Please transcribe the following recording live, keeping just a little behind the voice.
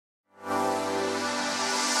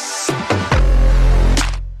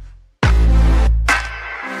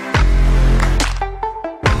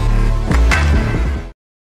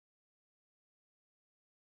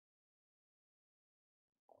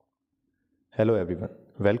Hello everyone,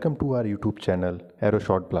 welcome to our YouTube channel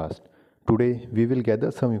𝗟R𝘁𝗲𝗀𝘀. Today we will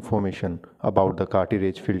gather some information about the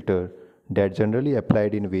cartridge filter that generally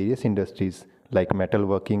applied in various industries like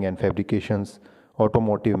metalworking and fabrications,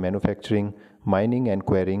 automotive manufacturing, mining and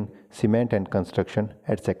quarrying, cement and construction,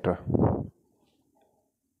 etc.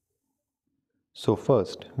 So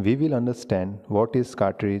first, we will understand what is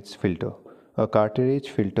cartridge filter. A cartridge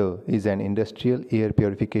filter is an industrial air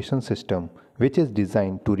purification system which is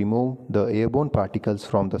designed to remove the airborne particles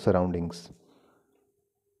from the surroundings.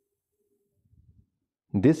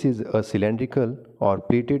 This is a cylindrical or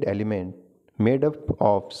pleated element made up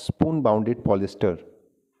of spoon-bounded polyester,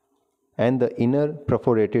 and the inner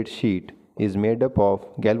perforated sheet is made up of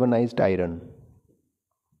galvanized iron.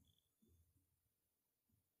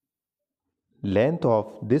 Length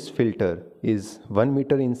of this filter is 1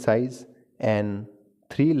 meter in size, and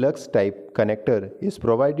 3 lux type connector is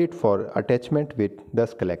provided for attachment with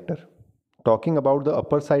dust collector. Talking about the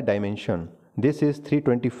upper side dimension, this is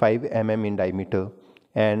 325 mm in diameter,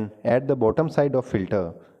 and at the bottom side of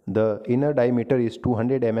filter, the inner diameter is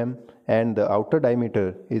 200 mm and the outer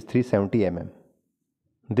diameter is 370 mm.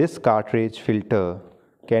 This cartridge filter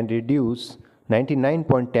can reduce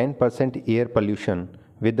 99.10% air pollution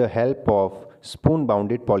with the help of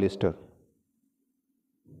spoon-bounded polyester.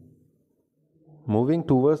 Moving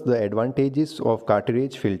towards the advantages of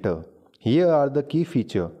cartridge filter, here are the key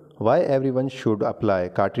features why everyone should apply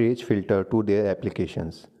cartridge filter to their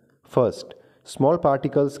applications. First, small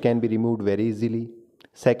particles can be removed very easily.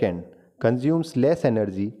 Second, consumes less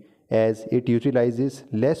energy as it utilizes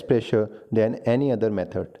less pressure than any other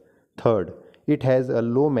method. Third, it has a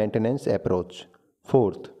low maintenance approach.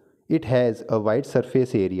 Fourth, it has a wide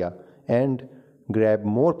surface area and grab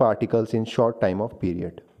more particles in short time of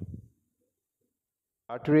period.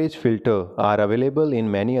 Cartridge filter are available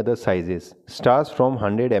in many other sizes, starts from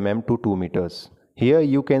 100 mm to 2 meters. Here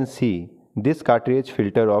you can see this cartridge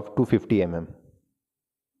filter of 250 mm.